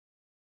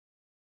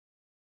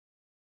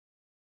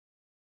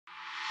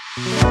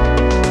Video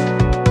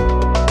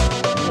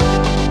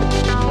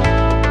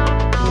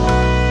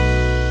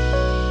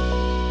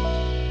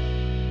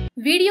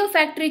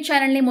factory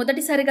channel ని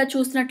మొదటిసారిగా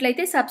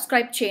చూసినట్లయితే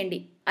సబ్స్క్రైబ్ చేయండి.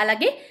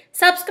 అలాగే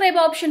సబ్స్క్రైబ్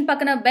ఆప్షన్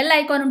పక్కన బెల్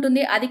ఐకాన్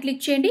ఉంటుంది, అది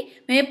క్లిక్ చేయండి.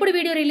 మేము ఎప్పుడు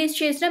వీడియో రిలీజ్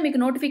చేసినా మీకు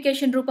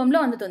నోటిఫికేషన్ రూపంలో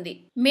అందుతుంది.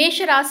 మేష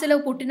రాశిలో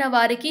పుట్టిన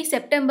వారికి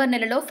సెప్టెంబర్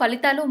నెలలో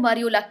ఫలితాలు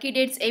మరియు లక్కీ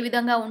డేట్స్ ఏ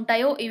విధంగా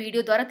ఉంటాయో ఈ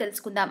వీడియో ద్వారా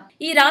తెలుసుకుందాం.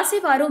 ఈ రాశి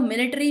వారు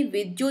మిలిటరీ,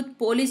 విద్యుత్,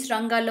 పోలీస్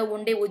రంగాల్లో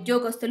ఉండే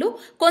ఉద్యోగస్తులు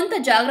కొంత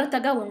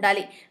జాగ్రత్తగా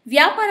ఉండాలి.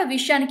 వ్యాపార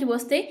విషయానికి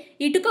వస్తే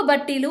ఇటుక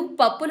బట్టీలు,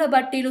 పప్పుల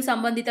బట్టీలు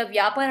సంబంధిత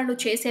వ్యాపారాలు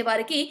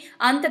చేసేవారికి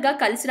అంతగా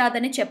కలిసి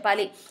రాదని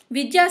చెప్పాలి.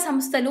 విద్యా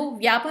సంస్థలు,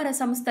 వ్యాపార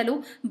సంస్థలు,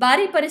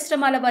 భారీ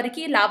పరిశ్రమల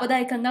వారికి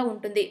లాభదాయకంగా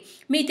ఉంటుంది.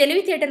 మీ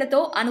తెలివితేటలతో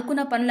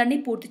అనుకున్న పనులన్నీ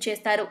పూర్తి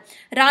చేస్తారు.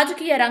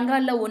 రాజకీయ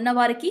రంగాల్లో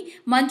ఉన్నవారికి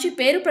మంచి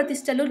పేరు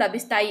ప్రతిష్టలు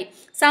లభిస్తాయి.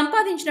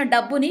 సంపాదించిన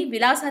డబ్బుని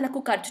విలాసాలకు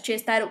ఖర్చు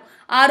చేస్తారు.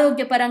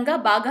 ఆరోగ్యపరంగా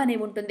బాగానే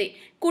ఉంటుంది.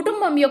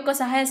 కుటుంబం యొక్క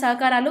సహాయ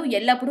సహకారాలు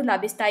ఎల్లప్పుడూ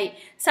లభిస్తాయి.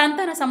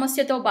 సంతాన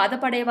సమస్యతో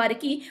బాధపడే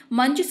వారికి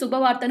మంచి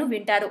శుభవార్తను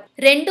వింటారు.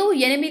 2,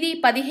 8,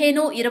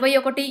 15,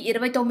 21,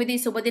 29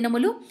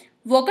 శుభదినములు,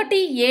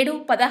 1, 7,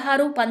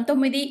 16,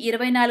 19,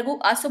 24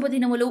 అశుభ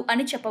దినములు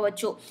అని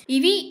చెప్పవచ్చు.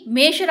 ఇవి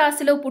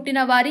మేషరాశిలో పుట్టిన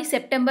వారి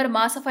సెప్టెంబర్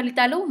మాస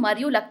ఫలితాలు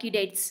మరియు లక్కీ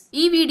డేట్స్.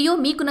 ఈ వీడియో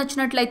మీకు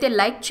నచ్చినట్లయితే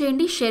లైక్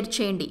చేయండి, షేర్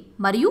చేయండి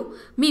మరియు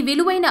మీ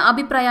విలువైన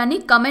అభిప్రాయాన్ని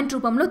కామెంట్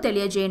రూపంలో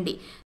తెలియజేయండి.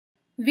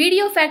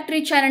 వీడియో ఫ్యాక్టరీ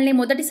ఛానల్ ని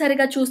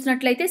మొదటిసారిగా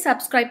చూసినట్లయితే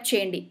సబ్స్క్రైబ్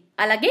చేయండి.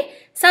 అలాగే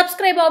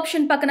సబ్స్క్రైబ్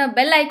ఆప్షన్ పక్కన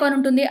బెల్ ఐకాన్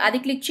ఉంటుంది, అది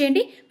క్లిక్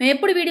చేయండి. మేము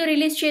ఎప్పుడు వీడియో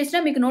రిలీజ్ చేసినా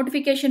మీకు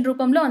నోటిఫికేషన్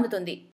రూపంలో అందుతుంది.